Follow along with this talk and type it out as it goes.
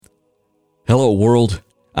Hello, world.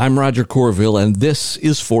 I'm Roger Corville, and this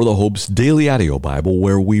is For the Hope's Daily Audio Bible,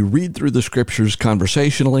 where we read through the Scriptures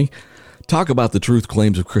conversationally, talk about the truth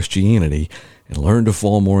claims of Christianity, and learn to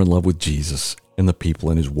fall more in love with Jesus and the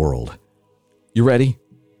people in His world. You ready?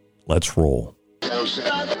 Let's roll.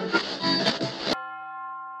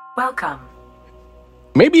 Welcome.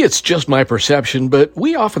 Maybe it's just my perception, but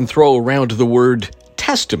we often throw around the word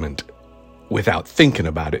testament without thinking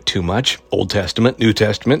about it too much. Old Testament, New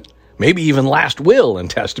Testament, maybe even last will and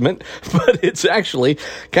testament, but it's actually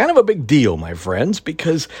kind of a big deal, my friends,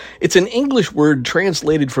 because it's an English word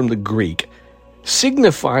translated from the Greek,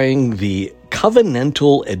 signifying the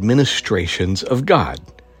covenantal administrations of God.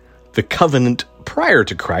 The covenant prior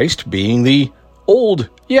to Christ being the Old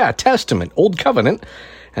Testament, Old Covenant,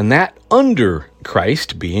 and that under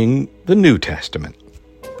Christ being the New Testament.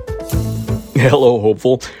 Hello,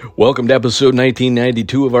 hopeful. Welcome to episode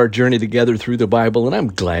 1992 of our journey together through the Bible, and I'm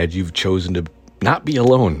glad you've chosen to not be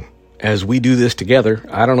alone as we do this together.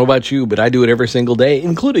 I don't know about you, but I do it every single day,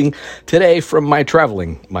 including today from my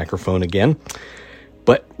traveling microphone again.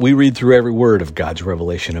 But we read through every word of God's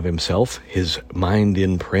revelation of Himself, His mind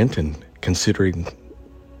in print, and considering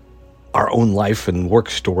our own life and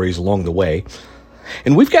work stories along the way.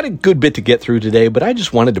 And we've got a good bit to get through today, but I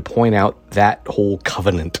just wanted to point out that whole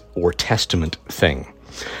covenant or testament thing.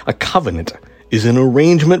 A covenant is an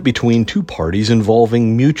arrangement between two parties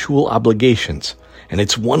involving mutual obligations, and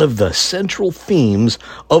it's one of the central themes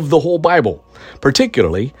of the whole Bible,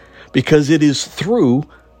 particularly because it is through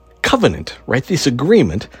covenant, right, this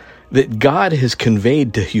agreement, that God has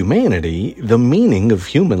conveyed to humanity the meaning of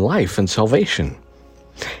human life and salvation.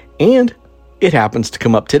 And it happens to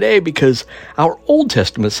come up today because our Old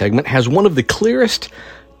Testament segment has one of the clearest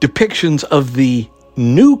depictions of the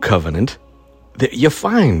new covenant that you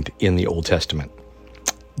find in the Old Testament.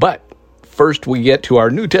 But first we get to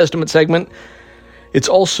our New Testament segment. It's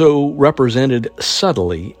also represented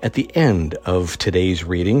subtly at the end of today's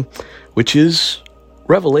reading, which is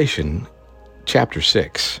Revelation chapter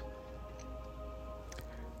 6.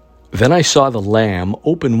 Then I saw the Lamb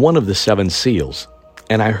open one of the seven seals,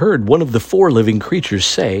 and I heard one of the four living creatures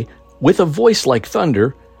say, with a voice like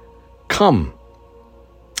thunder, "Come."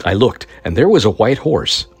 I looked, and there was a white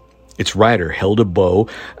horse. Its rider held a bow,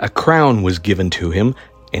 a crown was given to him,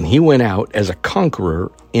 and he went out as a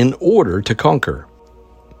conqueror in order to conquer.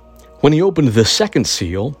 When he opened the second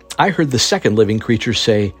seal, I heard the second living creature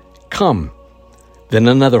say, "Come." Then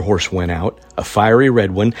another horse went out, a fiery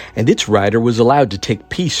red one, and its rider was allowed to take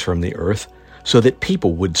peace from the earth, so that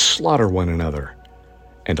people would slaughter one another.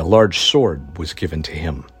 And a large sword was given to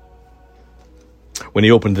him. When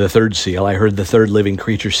he opened the third seal, I heard the third living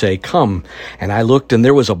creature say, "Come." And I looked, and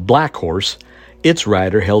there was a black horse. Its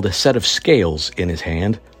rider held a set of scales in his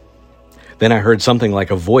hand. Then I heard something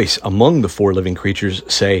like a voice among the four living creatures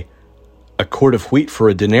say, "A quart of wheat for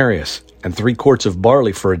a denarius, and 3 quarts of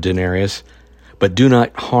barley for a denarius, but do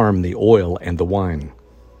not harm the oil and the wine."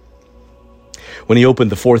 When he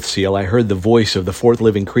opened the fourth seal, I heard the voice of the fourth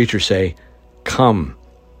living creature say, "Come."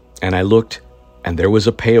 And I looked, and there was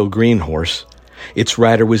a pale green horse. Its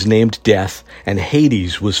rider was named Death, and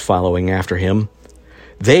Hades was following after him.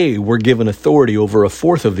 They were given authority over a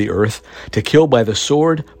fourth of the earth to kill by the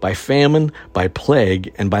sword, by famine, by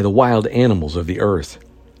plague, and by the wild animals of the earth.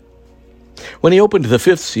 When he opened the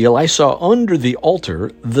fifth seal, I saw under the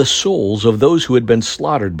altar the souls of those who had been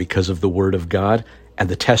slaughtered because of the word of God and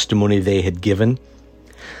the testimony they had given.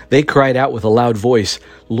 They cried out with a loud voice,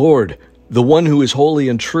 "Lord, the one who is holy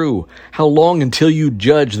and true, how long until you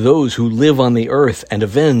judge those who live on the earth and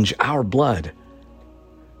avenge our blood?"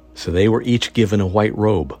 So they were each given a white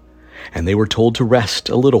robe, and they were told to rest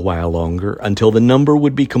a little while longer until the number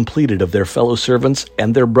would be completed of their fellow servants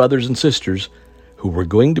and their brothers and sisters who were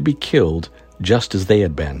going to be killed just as they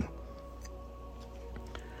had been.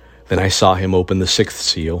 Then I saw him open the sixth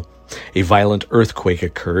seal. A violent earthquake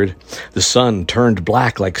occurred. The sun turned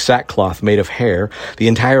black like sackcloth made of hair. The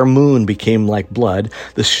entire moon became like blood.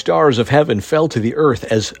 The stars of heaven fell to the earth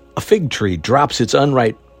as a fig tree drops its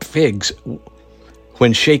unripe figs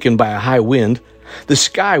when shaken by a high wind. The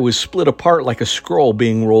sky was split apart like a scroll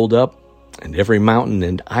being rolled up, and every mountain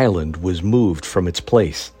and island was moved from its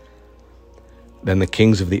place. Then the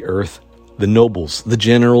kings of the earth, the nobles, the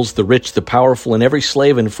generals, the rich, the powerful, and every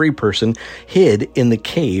slave and free person hid in the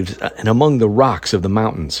caves and among the rocks of the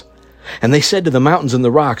mountains. And they said to the mountains and the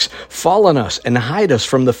rocks, "Fall on us and hide us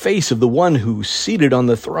from the face of the one who's seated on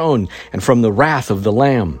the throne and from the wrath of the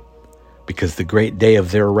Lamb, because the great day of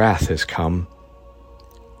their wrath has come.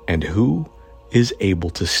 And who is able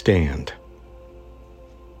to stand?"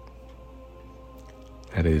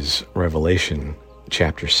 That is Revelation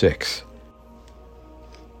chapter 6.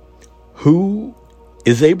 Who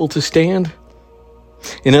is able to stand?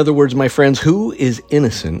 In other words, my friends, who is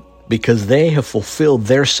innocent because they have fulfilled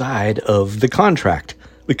their side of the contract,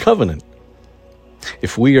 the covenant?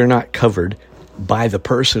 If we are not covered by the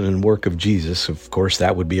person and work of Jesus, of course,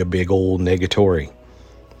 that would be a big old negatory.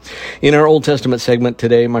 In our Old Testament segment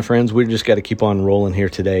today, my friends, we just got to keep on rolling here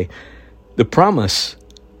today. The promise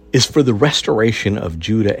is for the restoration of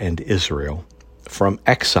Judah and Israel from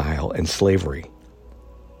exile and slavery.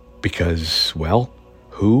 Because, well,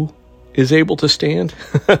 who is able to stand?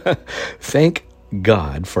 Thank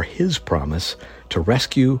God for his promise to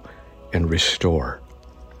rescue and restore.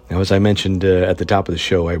 Now, as I mentioned at the top of the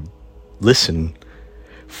show, I listen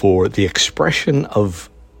for the expression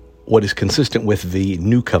of what is consistent with the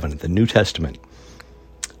New Covenant, the New Testament.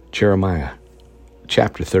 Jeremiah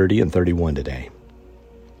chapter 30 and 31 today.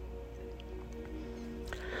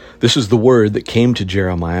 This is the word that came to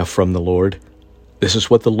Jeremiah from the Lord. This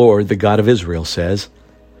is what the Lord, the God of Israel, says.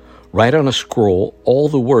 Write on a scroll all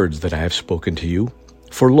the words that I have spoken to you.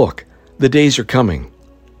 For look, the days are coming.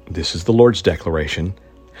 This is the Lord's declaration.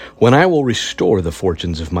 When I will restore the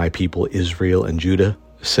fortunes of my people Israel and Judah,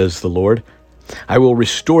 says the Lord. I will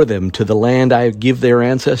restore them to the land I give their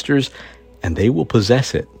ancestors, and they will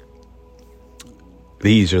possess it.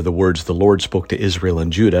 These are the words the Lord spoke to Israel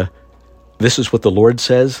and Judah. This is what the Lord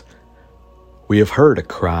says. We have heard a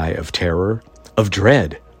cry of terror, of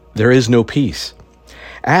dread. There is no peace.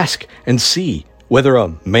 Ask and see whether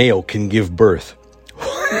a male can give birth.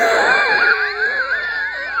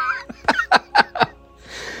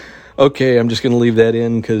 Okay, I'm just going to leave that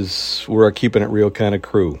in because we're a keeping it real kind of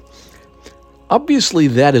crew. Obviously,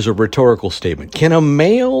 that is a rhetorical statement. Can a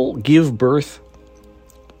male give birth?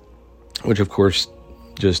 Which, of course,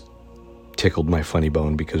 just tickled my funny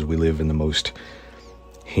bone because we live in the most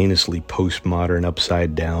heinously postmodern,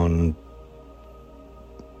 upside-down,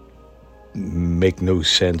 make no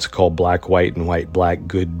sense, called black, white, and white, black,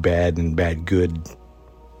 good, bad, and bad, good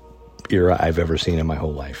era I've ever seen in my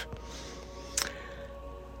whole life.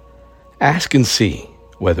 Ask and see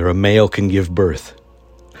whether a male can give birth.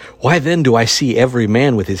 Why then do I see every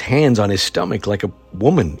man with his hands on his stomach like a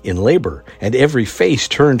woman in labor, and every face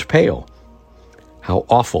turned pale? How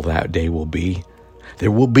awful that day will be.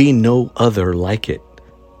 There will be no other like it.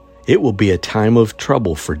 It will be a time of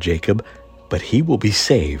trouble for Jacob, but he will be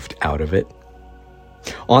saved out of it.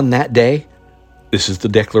 On that day, this is the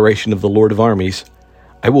declaration of the Lord of armies,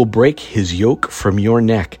 I will break his yoke from your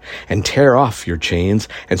neck and tear off your chains,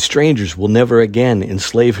 and strangers will never again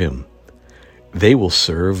enslave him. They will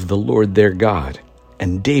serve the Lord their God,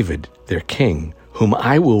 and David their king, whom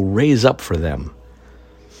I will raise up for them.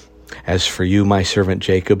 As for you, my servant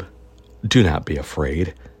Jacob, do not be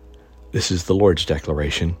afraid. This is the Lord's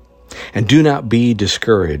declaration. And do not be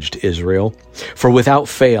discouraged, Israel, for without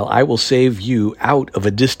fail I will save you out of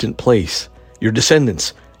a distant place, your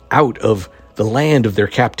descendants out of the land of their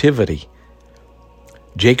captivity.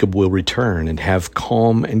 Jacob will return and have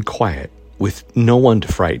calm and quiet, with no one to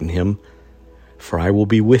frighten him, for I will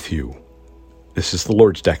be with you. This is the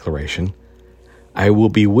Lord's declaration. I will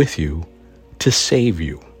be with you to save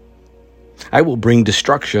you. I will bring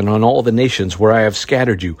destruction on all the nations where I have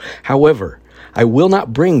scattered you. However, I will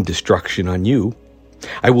not bring destruction on you.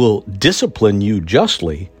 I will discipline you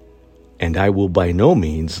justly, and I will by no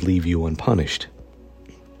means leave you unpunished.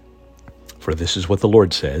 For this is what the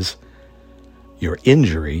Lord says, your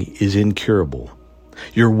injury is incurable,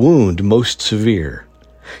 your wound most severe.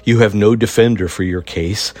 You have no defender for your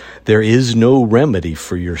case. There is no remedy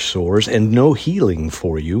for your sores, and no healing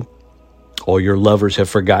for you. All your lovers have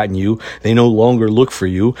forgotten you. They no longer look for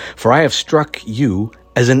you, for I have struck you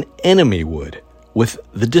as an enemy would, with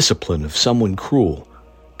the discipline of someone cruel,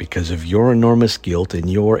 because of your enormous guilt and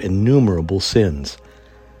your innumerable sins.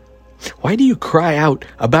 Why do you cry out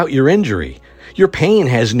about your injury? Your pain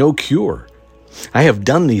has no cure. I have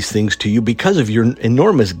done these things to you because of your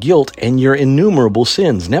enormous guilt and your innumerable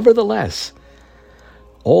sins. Nevertheless,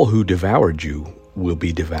 all who devoured you will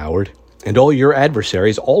be devoured, and all your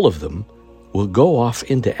adversaries, all of them, will go off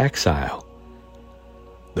into exile.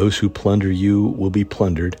 Those who plunder you will be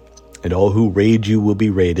plundered, and all who raid you will be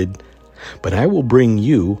raided. But I will bring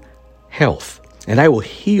you health, and I will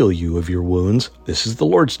heal you of your wounds. This is the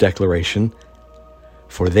Lord's declaration.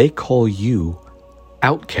 For they call you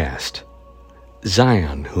outcast,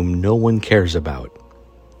 Zion, whom no one cares about.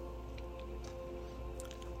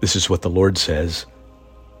 This is what the Lord says.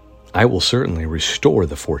 I will certainly restore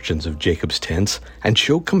the fortunes of Jacob's tents and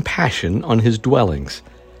show compassion on his dwellings.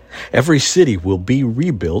 Every city will be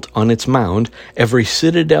rebuilt on its mound. Every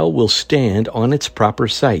citadel will stand on its proper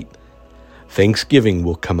site. Thanksgiving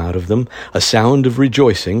will come out of them, a sound of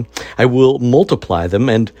rejoicing. I will multiply them,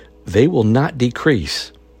 and they will not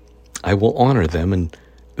decrease. I will honor them, and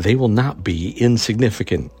they will not be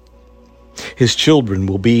insignificant. His children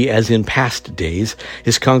will be as in past days.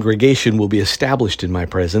 His congregation will be established in my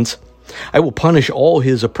presence. I will punish all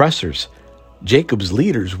his oppressors. Jacob's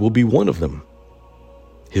leaders will be one of them.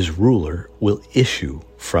 His ruler will issue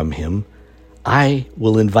from him. I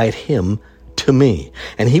will invite him to me,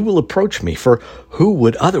 and he will approach me, for who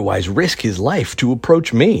would otherwise risk his life to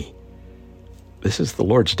approach me? This is the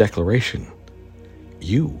Lord's declaration.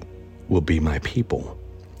 You will be my people,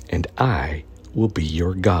 and I will be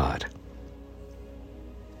your God.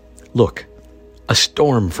 Look, a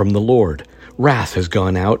storm from the Lord. Wrath has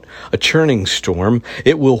gone out, a churning storm.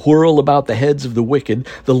 It will whirl about the heads of the wicked.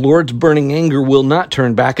 The Lord's burning anger will not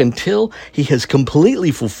turn back until he has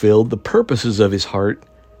completely fulfilled the purposes of his heart.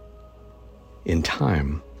 In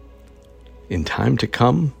time to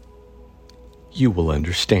come, you will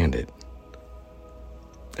understand it.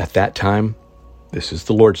 At that time, this is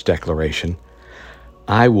the Lord's declaration,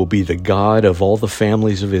 I will be the God of all the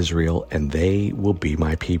families of Israel, and they will be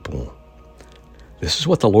my people. This is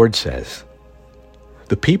what the Lord says.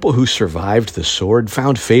 The people who survived the sword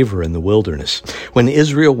found favor in the wilderness. When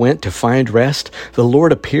Israel went to find rest, the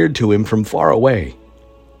Lord appeared to him from far away.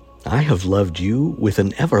 I have loved you with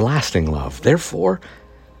an everlasting love. Therefore,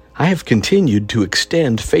 I have continued to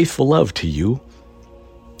extend faithful love to you.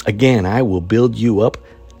 Again, I will build you up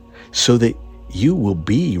so that you will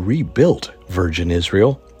be rebuilt, Virgin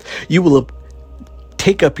Israel. You will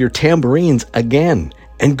take up your tambourines again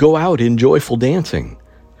and go out in joyful dancing.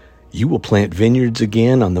 You will plant vineyards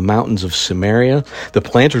again on the mountains of Samaria. The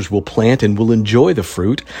planters will plant and will enjoy the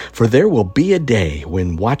fruit, for there will be a day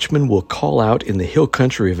when watchmen will call out in the hill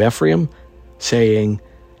country of Ephraim, saying,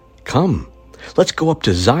 Come, let's go up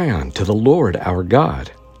to Zion, to the Lord our God.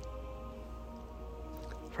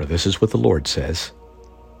 For this is what the Lord says.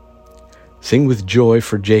 Sing with joy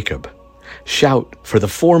for Jacob. Shout for the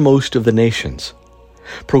foremost of the nations.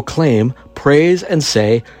 Proclaim, praise, and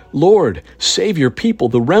say, Lord, save your people,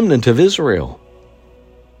 the remnant of Israel.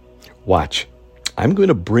 Watch, I'm going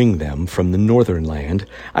to bring them from the northern land.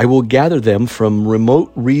 I will gather them from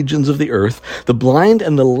remote regions of the earth. The blind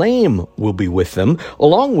and the lame will be with them,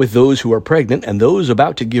 along with those who are pregnant and those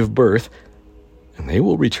about to give birth, and they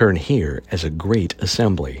will return here as a great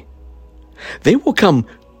assembly. They will come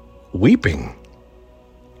weeping,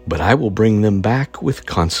 but I will bring them back with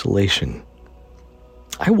consolation.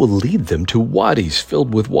 I will lead them to wadis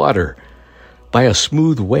filled with water, by a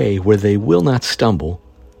smooth way where they will not stumble,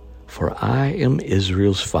 for I am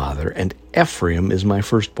Israel's father, and Ephraim is my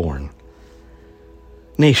firstborn.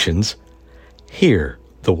 Nations, hear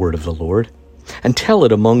the word of the Lord, and tell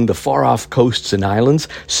it among the far-off coasts and islands.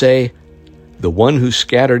 Say, the one who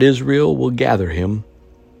scattered Israel will gather him.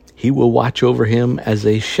 He will watch over him as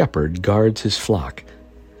a shepherd guards his flock.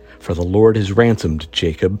 For the Lord has ransomed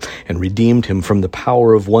Jacob and redeemed him from the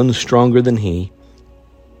power of one stronger than he.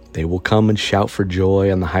 They will come and shout for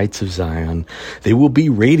joy on the heights of Zion. They will be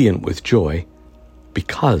radiant with joy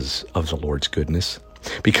because of the Lord's goodness,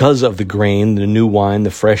 because of the grain, the new wine,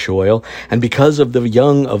 the fresh oil, and because of the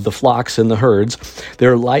young of the flocks and the herds.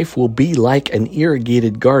 Their life will be like an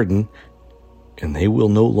irrigated garden, and they will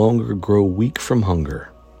no longer grow weak from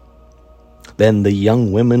hunger. Then the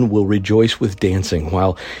young women will rejoice with dancing,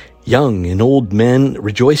 while young and old men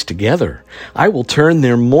rejoice together. I will turn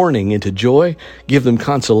their mourning into joy, give them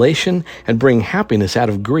consolation, and bring happiness out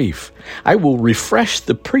of grief. I will refresh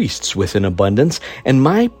the priests with an abundance, and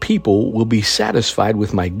my people will be satisfied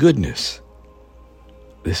with my goodness.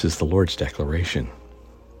 This is the Lord's declaration.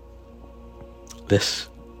 This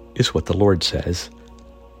is what the Lord says.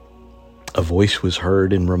 A voice was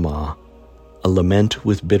heard in Ramah, a lament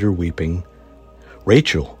with bitter weeping.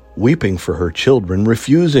 Rachel weeping for her children,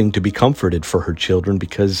 refusing to be comforted for her children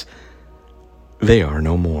because they are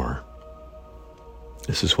no more.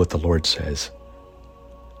 This is what the Lord says.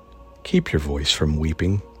 Keep your voice from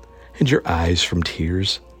weeping and your eyes from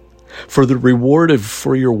tears, for the reward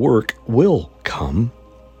for your work will come.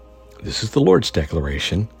 This is the Lord's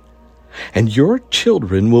declaration. And your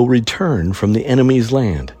children will return from the enemy's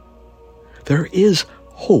land. There is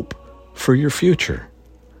hope for your future.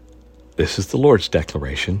 This is the Lord's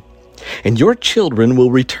declaration. And your children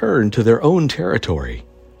will return to their own territory.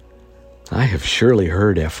 I have surely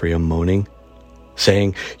heard Ephraim moaning,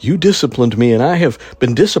 saying, You disciplined me, and I have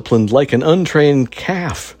been disciplined like an untrained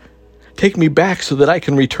calf. Take me back so that I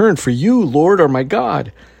can return, for you, Lord, are my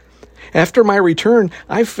God. After my return,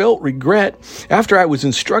 I felt regret. After I was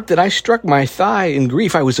instructed, I struck my thigh in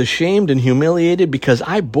grief. I was ashamed and humiliated because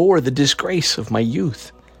I bore the disgrace of my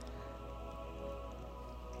youth.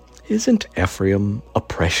 Isn't Ephraim a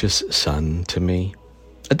precious son to me,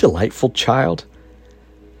 a delightful child?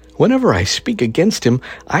 Whenever I speak against him,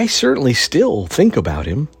 I certainly still think about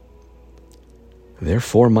him.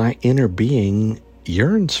 Therefore, my inner being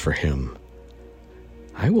yearns for him.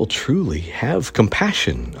 I will truly have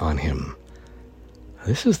compassion on him.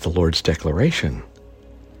 This is the Lord's declaration.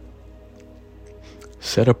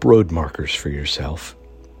 Set up road markers for yourself.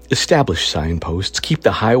 Establish signposts. Keep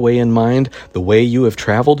the highway in mind, the way you have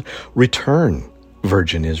traveled. Return,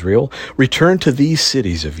 Virgin Israel. Return to these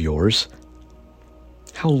cities of yours.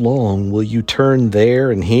 How long will you turn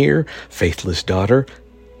there and here, faithless daughter?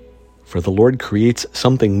 For the Lord creates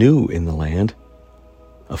something new in the land.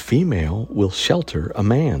 A female will shelter a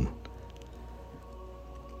man.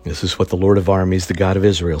 This is what the Lord of armies, the God of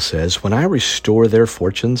Israel, says. When I restore their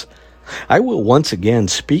fortunes, I will once again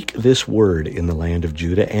speak this word in the land of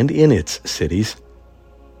Judah and in its cities,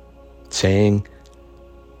 saying,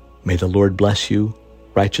 May the Lord bless you,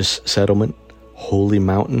 righteous settlement, holy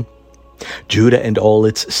mountain. Judah and all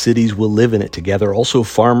its cities will live in it together, also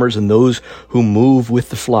farmers and those who move with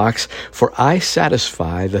the flocks. For I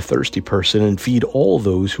satisfy the thirsty person and feed all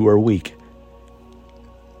those who are weak.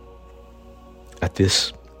 At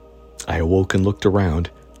this, I awoke and looked around.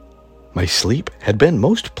 My sleep had been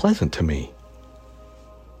most pleasant to me.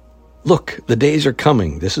 Look, the days are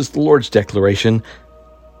coming. This is the Lord's declaration.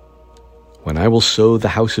 When I will sow the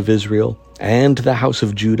house of Israel and the house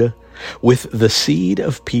of Judah with the seed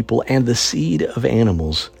of people and the seed of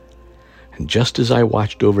animals. And just as I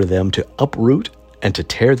watched over them to uproot and to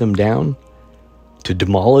tear them down, to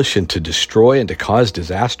demolish and to destroy and to cause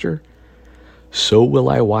disaster, so will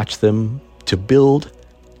I watch them to build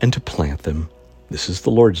and to plant them. This is the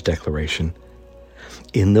Lord's declaration.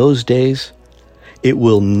 In those days, it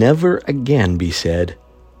will never again be said,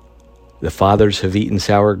 the fathers have eaten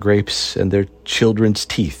sour grapes and their children's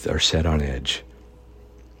teeth are set on edge.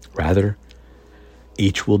 Rather,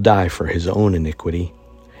 each will die for his own iniquity.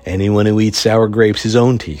 Anyone who eats sour grapes, his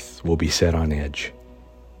own teeth will be set on edge.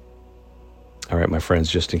 All right, my friends,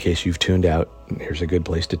 just in case you've tuned out, here's a good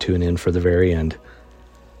place to tune in for the very end.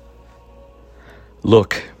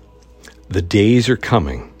 Look, the days are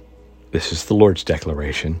coming. This is the Lord's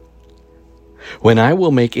declaration. When I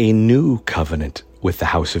will make a new covenant with the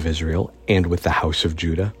house of Israel and with the house of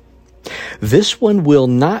Judah. This one will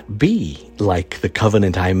not be like the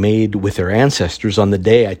covenant I made with their ancestors on the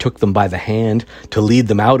day I took them by the hand to lead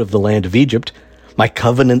them out of the land of Egypt, my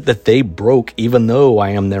covenant that they broke even though I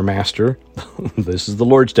am their master. This is the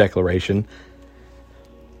Lord's declaration.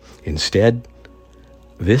 Instead,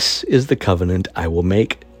 this is the covenant I will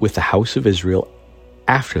make with the house of Israel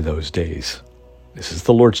after those days. This is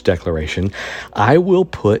the Lord's declaration. I will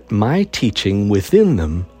put my teaching within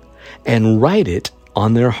them and write it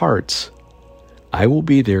on their hearts. I will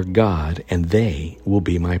be their God, and they will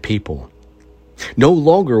be my people. No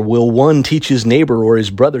longer will one teach his neighbor or his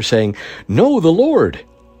brother, saying, Know the Lord.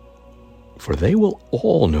 For they will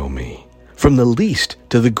all know me, from the least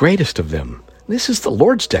to the greatest of them. This is the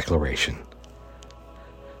Lord's declaration.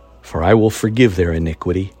 For I will forgive their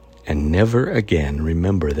iniquity, and never again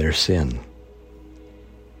remember their sin.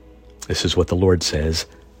 This is what the Lord says.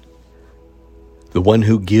 The one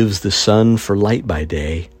who gives the sun for light by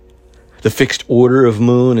day, the fixed order of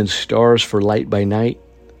moon and stars for light by night,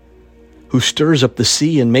 who stirs up the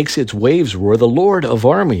sea and makes its waves roar, the Lord of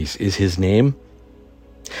armies is his name.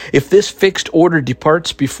 If this fixed order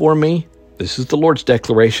departs before me, this is the Lord's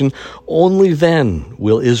declaration, only then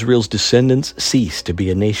will Israel's descendants cease to be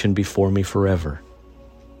a nation before me forever.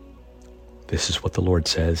 This is what the Lord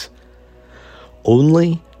says.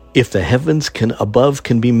 Only if the heavens above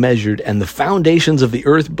can be measured and the foundations of the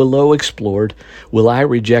earth below explored, will I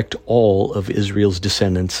reject all of Israel's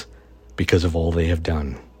descendants because of all they have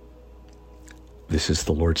done. This is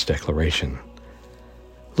the Lord's declaration.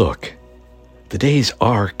 Look, the days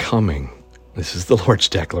are coming. This is the Lord's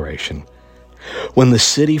declaration. When the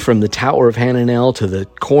city from the Tower of Hananel to the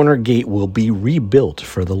corner gate will be rebuilt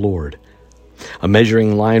for the Lord. A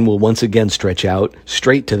measuring line will once again stretch out,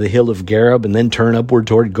 straight to the hill of Gareb, and then turn upward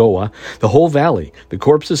toward Goah. The whole valley, the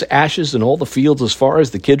corpses, ashes, and all the fields as far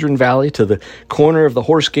as the Kidron Valley to the corner of the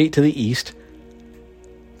horse gate to the east.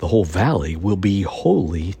 The whole valley will be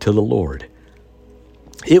holy to the Lord.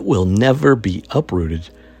 It will never be uprooted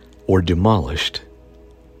or demolished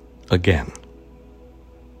again.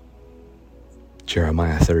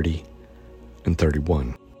 Jeremiah 30 and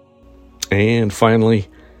 31. And finally,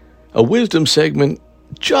 a wisdom segment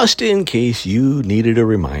just in case you needed a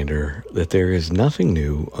reminder that there is nothing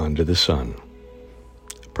new under the sun.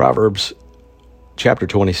 Proverbs chapter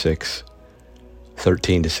 26,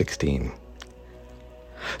 13 to 16.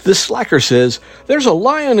 The slacker says, "There's a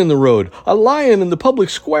lion in the road, a lion in the public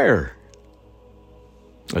square."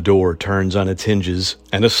 A door turns on its hinges,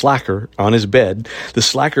 and a slacker on his bed. The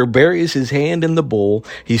slacker buries his hand in the bowl.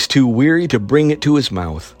 He's too weary to bring it to his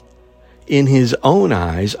mouth. In his own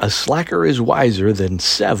eyes, a slacker is wiser than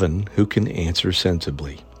 7 who can answer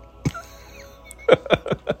sensibly.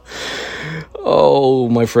 Oh,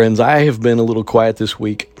 my friends, I have been a little quiet this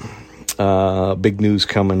week. Big news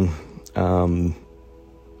coming. Let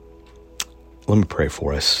me pray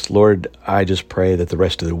for us. Lord, I just pray that the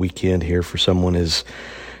rest of the weekend here for someone is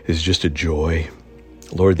just a joy.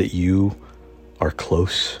 Lord, that you are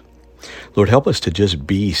close. Lord, help us to just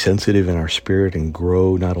be sensitive in our spirit and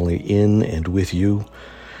grow not only in and with you,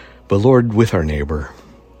 but Lord, with our neighbor.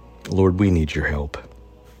 Lord, we need your help.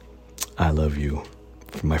 I love you.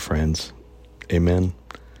 For my friends, amen.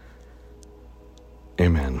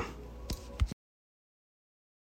 Amen.